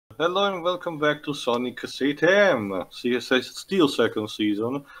Hello and welcome back to Sonic SatAM, CSS Steel second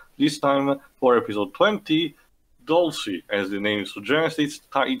season. This time for episode 20, Dulcie. As the name suggests, it's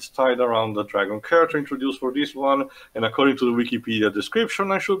tied around the dragon character introduced for this one, and according to the Wikipedia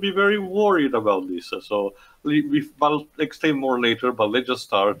description, I should be very worried about this. So I'll explain more later, but let's just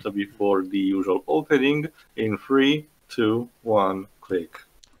start before the usual opening in 3, 2, 1, click.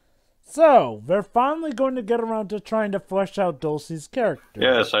 So, they're finally going to get around to trying to flesh out Dulcie's character.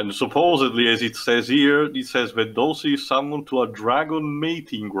 Yes, and supposedly, as it says here, it says that Dulcie is summoned to a dragon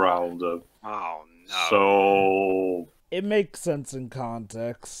mating ground. Oh, no. So... It makes sense in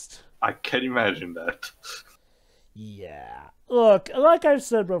context. I can imagine that. Yeah. Look, like I've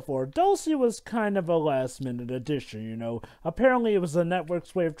said before, Dulcie was kind of a last-minute addition, you know. Apparently it was the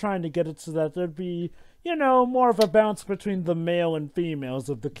network's way of trying to get it so that there'd be, you know, more of a balance between the male and females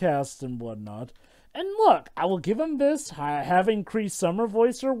of the cast and whatnot. And look, I will give him this. Having Cree Summer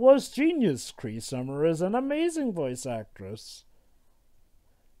voice her was genius. Cree Summer is an amazing voice actress.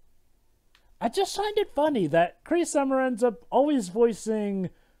 I just find it funny that Cree Summer ends up always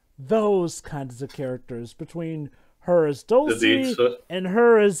voicing those kinds of characters between her as Dulcie and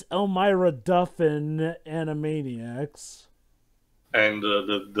her as Elmira Duff in Animaniacs. And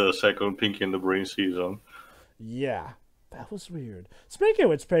the second Pinky and the Brain season. Yeah, that was weird. Speaking of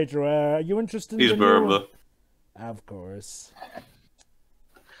which, Pedro, are you interested in the new... Of course.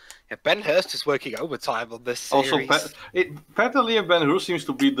 Yeah, Ben Hurst is working overtime on this series. Also, Peter Lee and Ben Hurst seems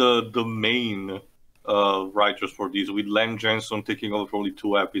to be the main writers for these, with Len Jensen taking over for only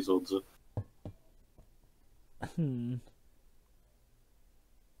 2 episodes.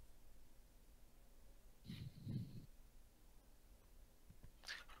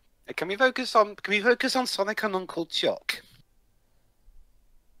 Can we focus on Sonic and Uncle Chuck?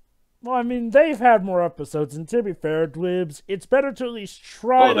 Well, I mean, they've had more episodes, and to be fair, Dwibs, it's better to at least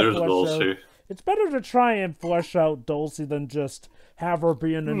try to flesh out. It's better to try and flesh out Dulcie than just have her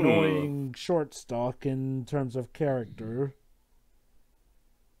be an annoying short stock in terms of character.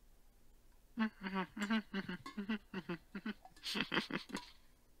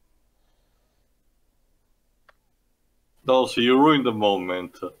 Dulcie, you ruined the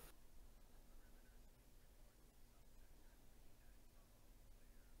moment.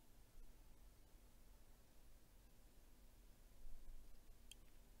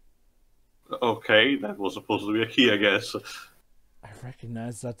 Okay, that was supposed to be a key, I guess. I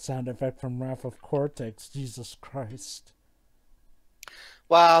recognize that sound effect from Wrath of Cortex, Jesus Christ.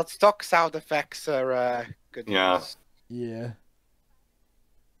 Well, stock sound effects are good news. Yeah.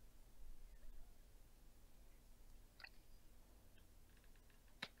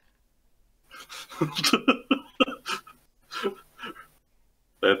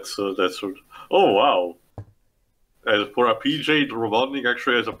 That's oh wow. As for a PJ, Robotnik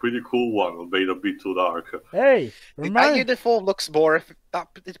actually has a pretty cool one, made a bit too dark. Hey, that uniform looks more... the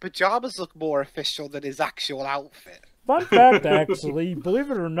pajamas look more official than his actual outfit. Fun fact, actually,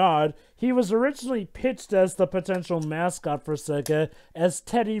 believe it or not, he was originally pitched as the potential mascot for Sega as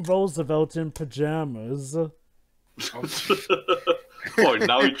Teddy Roosevelt in pajamas. Oh,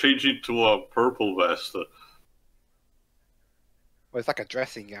 now he changed it to a purple vest. Well, it's like a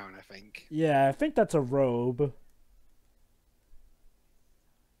dressing gown, I think. Yeah, I think that's a robe.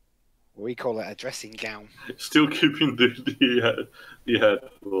 We call it a dressing gown. Still keeping the head.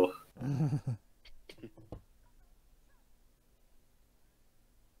 Oh.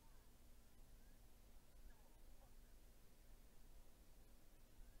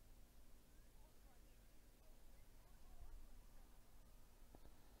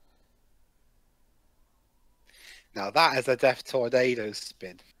 Now that is a Death Tornado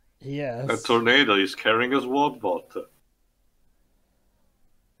spin. Yes. A tornado is carrying a SWAT-bot.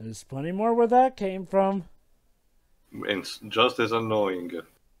 There's plenty more where that came from. And just as annoying.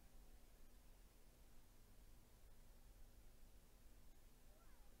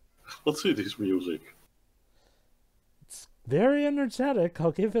 Let's see this music. It's very energetic,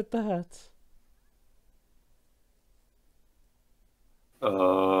 I'll give it that.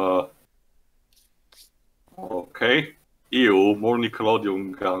 Okay. Ew, more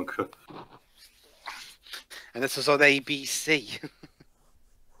Nickelodeon gunk. And this was on ABC.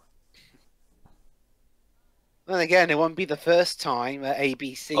 Then again, it won't be the first time that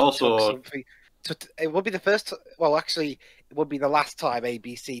ABC took something. It would be the first. Well, actually, it would be the last time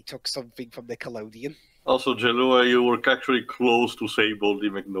ABC took something from Nickelodeon. Also, Jalua, you were actually close to say Baldy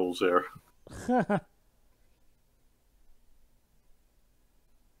McNose there.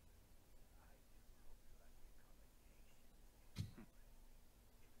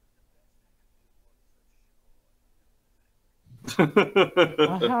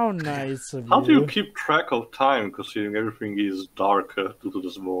 How nice of you. How do you keep track of time, considering everything is dark due to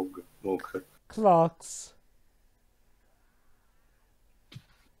the smoke? Clocks.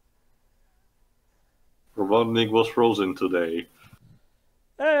 Robotnik was frozen today.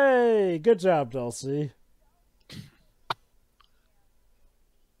 Hey, good job, Dulcie.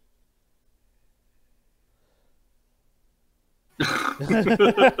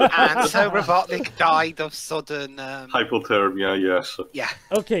 And so Robotnik died of sudden... hypothermia, yes. Yeah.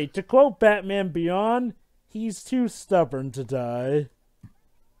 Okay, to quote Batman Beyond, he's too stubborn to die.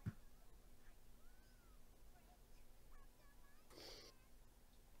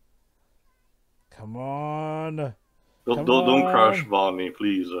 Come on. Don't crash, Bonnie,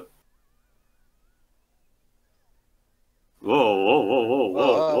 please.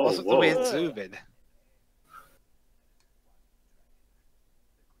 Whoa. Wasn't the weird zooming?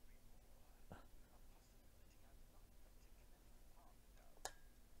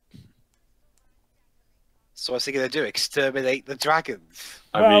 So what's he gonna do? Exterminate the dragons?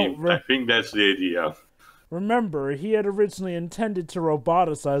 I think that's the idea. Remember, he had originally intended to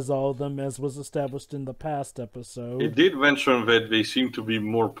roboticize all of them, as was established in the past episode. It did mention that they seem to be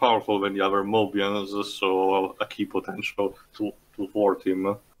more powerful than the other Mobians, so a key potential to thwart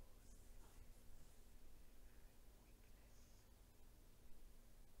him.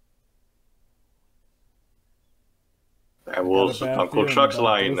 That was Uncle Chuck's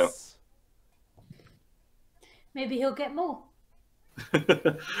line. Maybe he'll get more.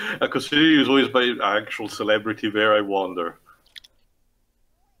 I consider he was always by an actual celebrity there, I wonder.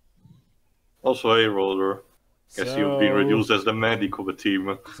 Also, hey, Roller. Guess you've been reduced as the medic of the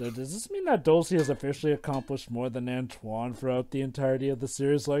team. So does this mean that Dulcie has officially accomplished more than Antoine throughout the entirety of the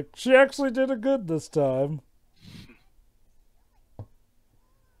series? Like, she actually did it good this time.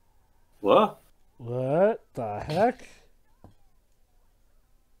 What? What the heck?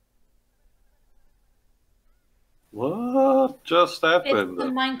 What just happened? It's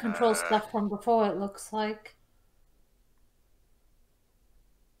the mind control stuff from before, it looks like.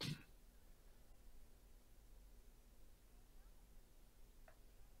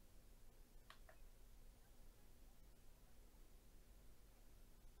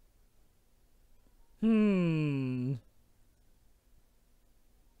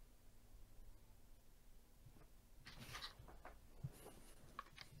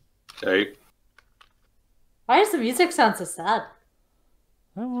 Okay. Why does the music sound so sad?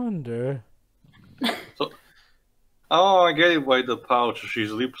 I wonder. Oh, I get it by the pouch. She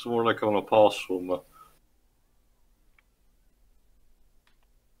sleeps more like on a possum.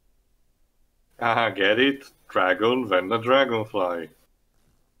 Ah, get it? Dragon, then the dragonfly.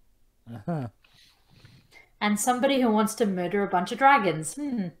 Uh-huh. And somebody who wants to murder a bunch of dragons.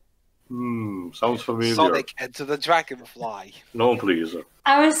 Sounds familiar. Sonic, enter the dragonfly. No, please.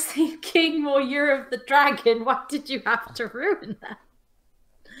 I was thinking more Year of the Dragon. Why did you have to ruin that?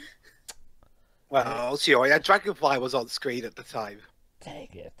 Well, sure, yeah, Dragonfly was on screen at the time. Dang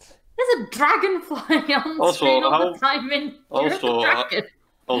it. There's a dragonfly on screen all the time in Year of the Dragon.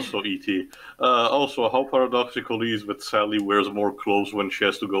 Also, E.T. Also, how paradoxical is that Sally wears more clothes when she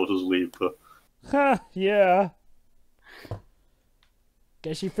has to go to sleep? Huh, yeah.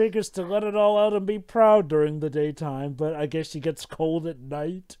 Guess she figures to let it all out and be proud during the daytime, but I guess she gets cold at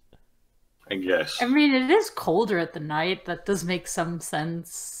night. I guess. I mean, it is colder at the night. That does make some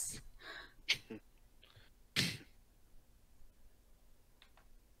sense.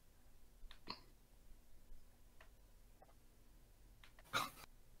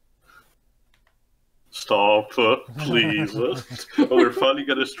 Stop, please. We're finally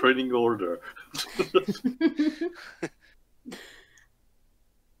got a restraining order.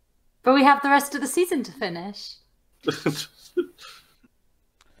 But we have the rest of the season to finish.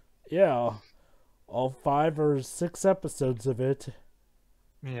 Yeah. All 5 or 6 episodes of it.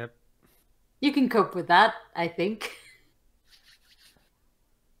 Yep. You can cope with that, I think.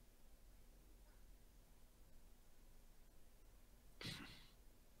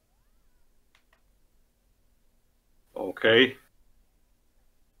 Okay.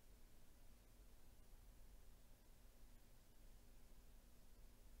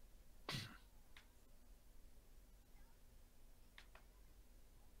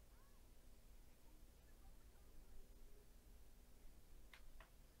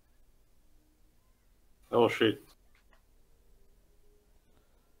 Oh shit.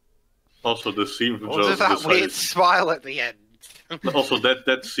 Also, the scene What just that weird smile at the end? Also,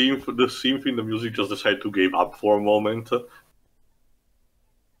 the scene thing, the music just decided to give up for a moment.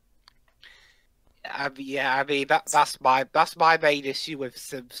 I mean that's my main issue with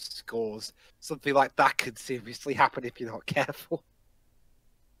Sim scores. Something like that could seriously happen if you're not careful.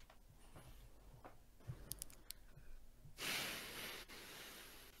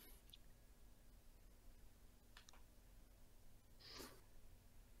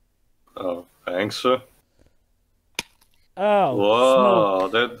 Oh, thanks. Oh, Whoa,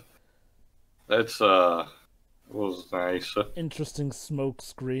 smoke. that's was nice. Interesting smoke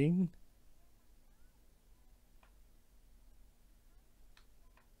screen.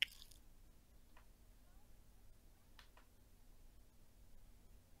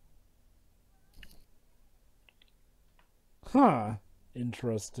 Huh.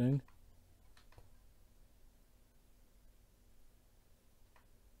 Interesting.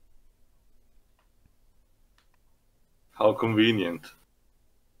 How convenient.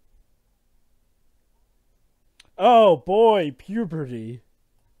 Oh boy, puberty.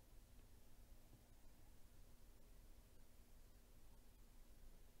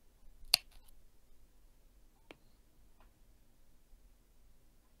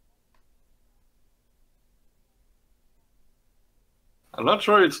 I'm not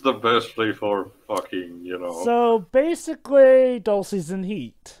sure it's the best play for fucking, you know. So basically, Dulcie's in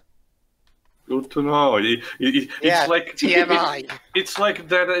heat. Good to know. Yeah, It's like TMI. It's like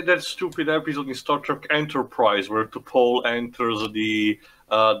that stupid episode in Star Trek Enterprise where T'Pol enters the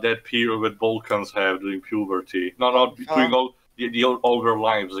that period that Vulcans have during puberty. Not during all the older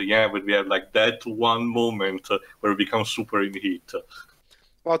lives. Yeah, but we have like that one moment where it becomes super in heat.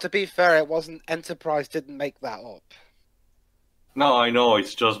 Well, to be fair, it wasn't Enterprise didn't make that up. No, I know.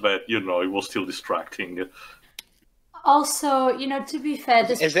 It's just that it was still distracting. Also, to be fair,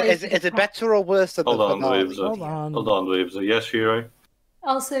 this Is it better or worse than the finale? Hold on. Hold on, Waves. Yes, Hiro?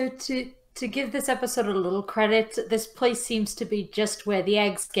 Also, to give this episode a little credit, this place seems to be just where the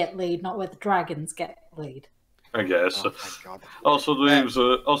eggs get laid, not where the dragons get laid. I guess. Oh, thank God. Also,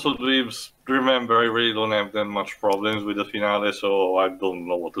 Dweebs, remember, I really don't have that much problems with the finale, so I don't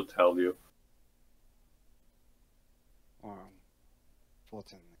know what to tell you.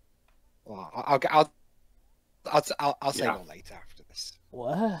 Fortunately. Well, I'll say more later after this.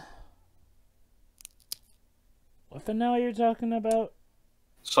 What? What finale you're talking about?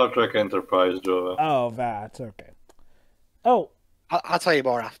 Star Trek Enterprise, Joe. Oh, that. Okay. Oh. I'll tell you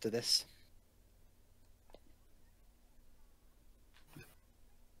more after this.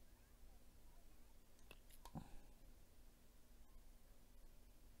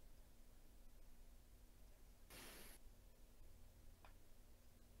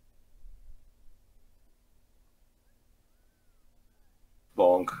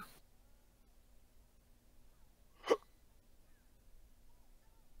 Bonk.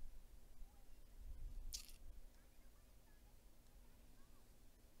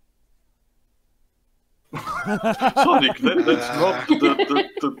 Sonic, that's not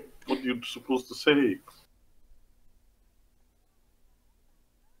what you're supposed to say.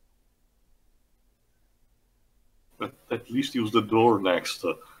 At least use the door next.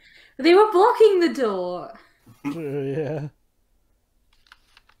 They were blocking the door. Yeah.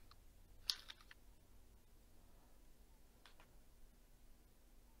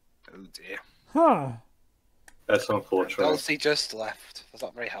 Oh dear. Huh. That's unfortunate. Dulcie just left. That's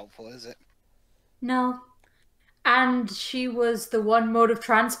not very helpful, is it? No. And she was the one mode of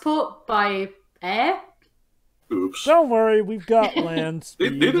transport by air? Oops. Don't worry, we've got land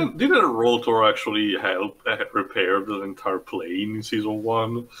speed. Didn't a rotor actually help repair the entire plane in season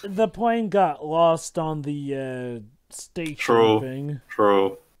 1? The plane got lost on the station thing.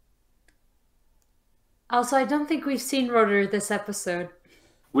 True. Also, I don't think we've seen Rotor this episode.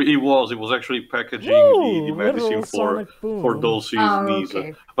 It was actually packaging the medicine for Dulcie's knees.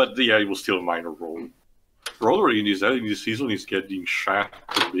 Okay. But yeah, it was still a minor role. Rotor in this season is getting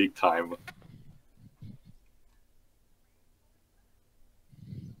shafted big time.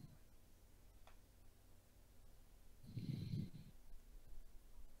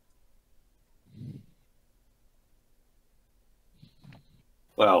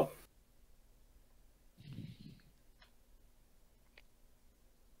 Well.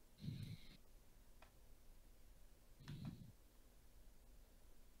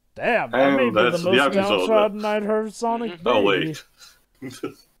 Damn, that may be the that's the most episode. downtrodden I'd heard Sonic be. Oh, wait.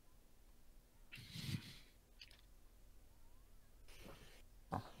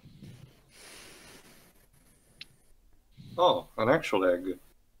 Oh, an actual egg.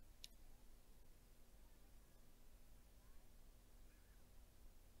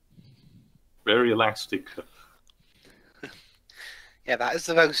 Very elastic. Yeah, that is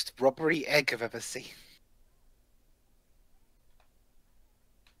the most rubbery egg I've ever seen.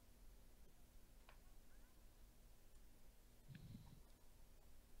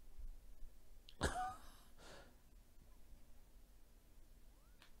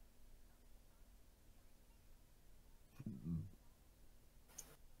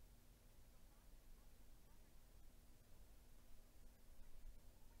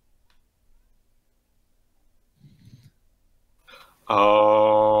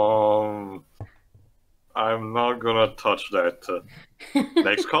 I'm not gonna touch that.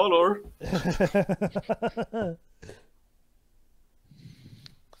 Next color.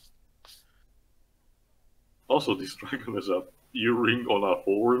 Also, this dragon has a earring on a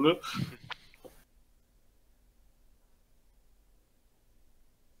horn.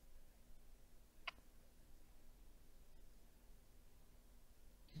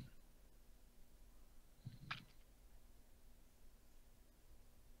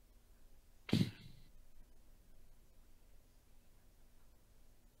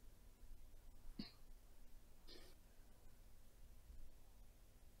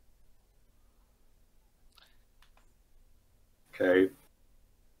 Okay.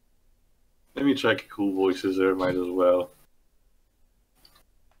 Let me check cool voices there, might as well.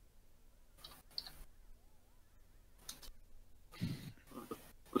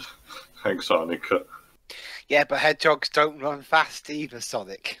 Thanks, Sonic. Yeah, but hedgehogs don't run fast either,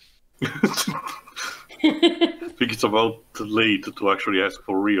 Sonic. I think it's about late to actually ask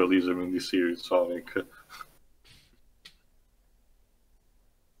for realism in this series, Sonic.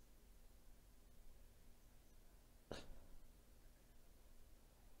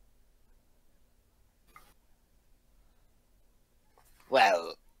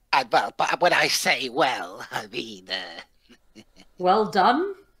 Well, but when I say well, I mean, Well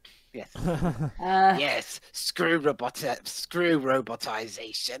done. yes, yes, screw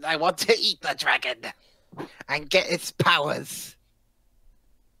robotization. I want to eat the dragon and get its powers.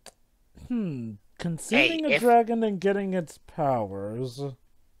 Conceiving a dragon and getting its powers.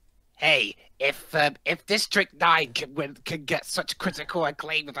 Hey, if District 9 can get such critical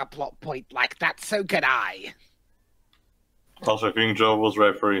acclaim with a plot point like that, so can I. Also, I think Joe was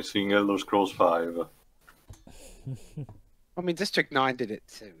referencing Elder Scrolls 5. I mean, District 9 did it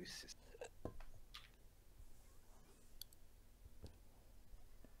too.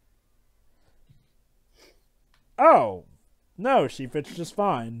 Oh, no, she fits just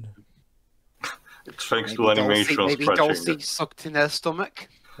fine. It's thanks to animation stretching. Maybe Dulcie sucked in her stomach.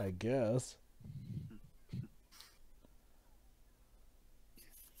 I guess.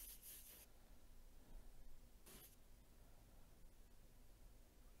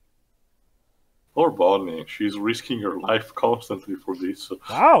 Or Bonnie. She's risking her life constantly for this.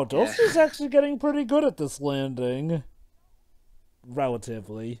 Wow, Dulcie's actually getting pretty good at this landing.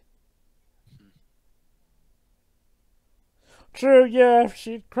 Relatively. True, yeah, if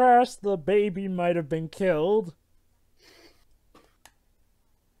she'd crashed, the baby might have been killed.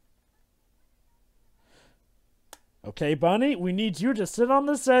 Okay, Bunny, we need you to sit on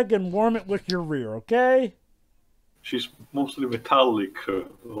this egg and warm it with your rear, okay? She's mostly metallic.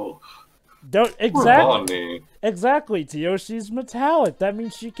 Don't exactly, Tio. She's metallic. That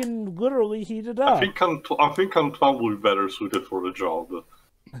means she can literally heat it up. I think Antoine will be better suited for the job.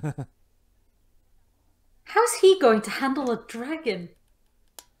 How's he going to handle a dragon?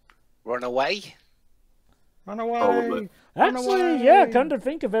 Run away? Run away! Probably. Actually, yeah, come to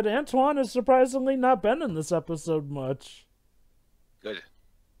think of it, Antoine has surprisingly not been in this episode much. Good.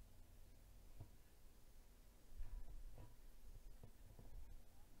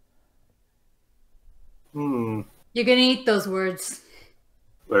 You're gonna eat those words.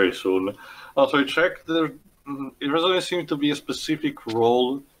 Very soon. Also, I checked. It doesn't seem to be a specific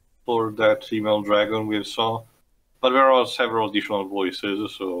role for that female dragon we saw, but there are several additional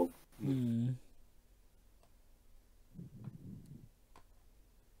voices, so...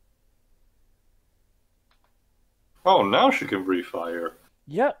 Oh, now she can breathe fire.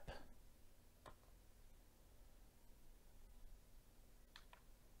 Yep.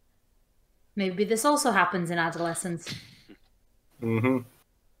 Maybe this also happens in adolescence. Again,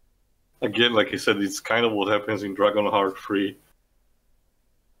 like I said, it's kind of what happens in Dragonheart 3.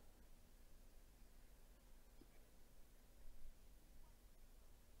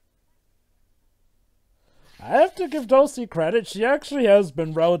 I have to give Dulcie credit. She actually has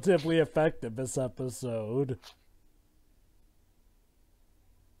been relatively effective this episode.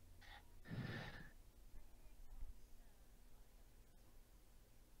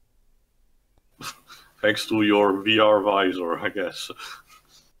 Thanks to your VR visor, I guess.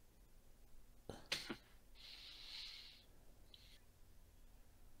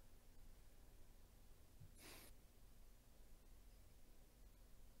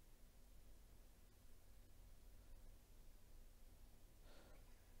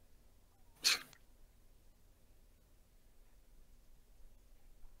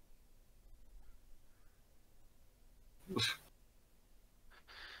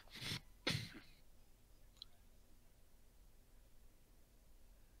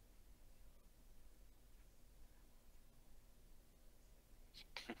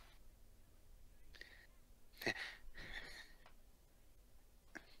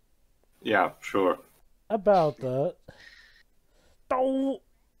 Yeah, sure. About that. Oh!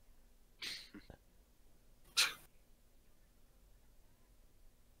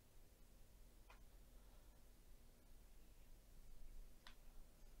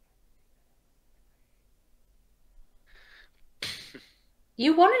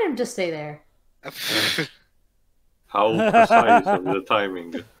 You wanted him to stay there. How precise is the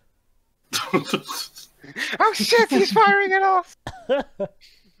timing? Oh shit, he's firing at us!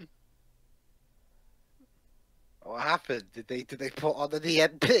 What happened? Did they put on the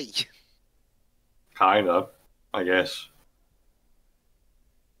DNP? Kinda, I guess.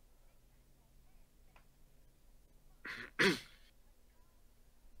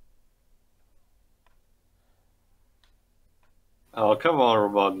 Oh, come on,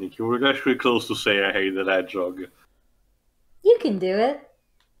 Robotnik. You were actually close to say I hate that hedgehog. You can do it.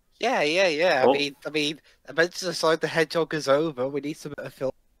 Yeah. Oh. I mean, eventually decide the hedgehog is over. We need some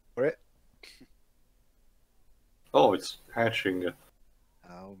film for it. Oh, it's hatching.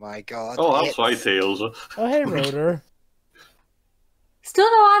 Oh my god. Oh, that's right, Tails. Oh, hey, Rotor. Still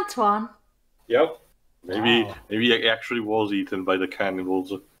no Antoine. Yep. Maybe Wow. maybe it actually was eaten by the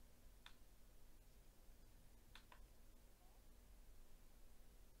cannibals.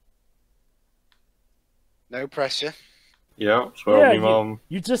 No pressure. Yeah, swear me, Mom.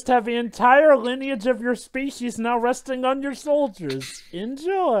 You just have the entire lineage of your species now resting on your soldiers.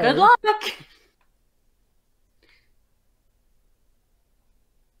 Enjoy. Good luck.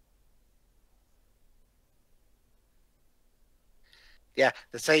 Yeah,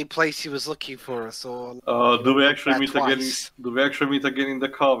 the same place he was looking for us all. Do we actually meet again? Twice. Do we actually meet again in the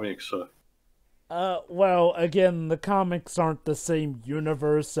comics? Well, again, the comics aren't the same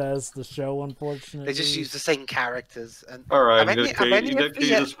universe as the show, unfortunately. They just use the same characters. And All right, have in that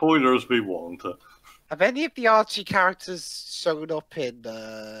case, the spoilers we want. have any of the Archie characters shown up in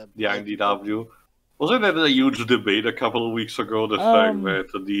The IDW? Wasn't there a huge debate a couple of weeks ago, the fact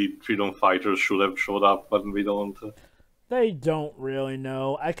that the Freedom Fighters should have showed up, but we don't? They don't really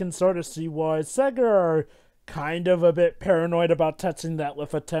know. I can sort of see why. Sega are kind of a bit paranoid about touching that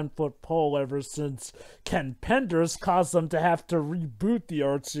with a 10-foot pole ever since Ken Penders caused them to have to reboot the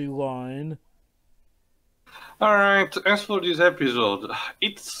Archie line. Alright, as for this episode,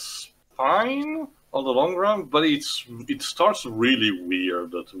 it's fine on the long run, but it starts really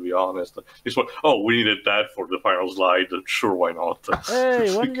weird, to be honest. It's like, oh, we needed that for the final slide. Sure, why not?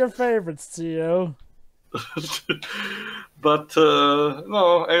 Hey, one of your favorites, Tio. But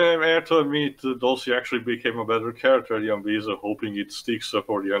no, I have to admit, Dulcie actually became a better character at Young Bees, hoping it sticks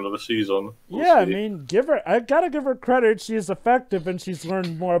for the end of the season. We'll I see. mean, I gotta give her credit. She's effective and she's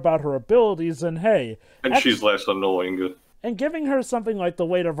learned more about her abilities. And hey, And she's less annoying. And giving her something like the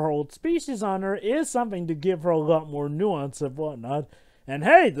weight of her old species on her is something to give her a lot more nuance and whatnot. And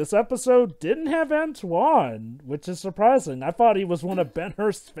hey, this episode didn't have Antoine, which is surprising. I thought he was one of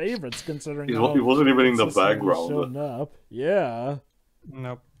Ben-Hur's favorites, considering He wasn't even in the background. Shown up. Yeah.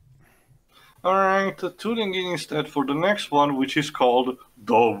 Nope. Alright, tuning in instead for the next one, which is called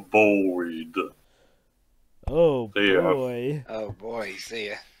The Void. Oh See ya. boy. Oh boy, see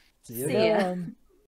ya. See ya. See ya. then.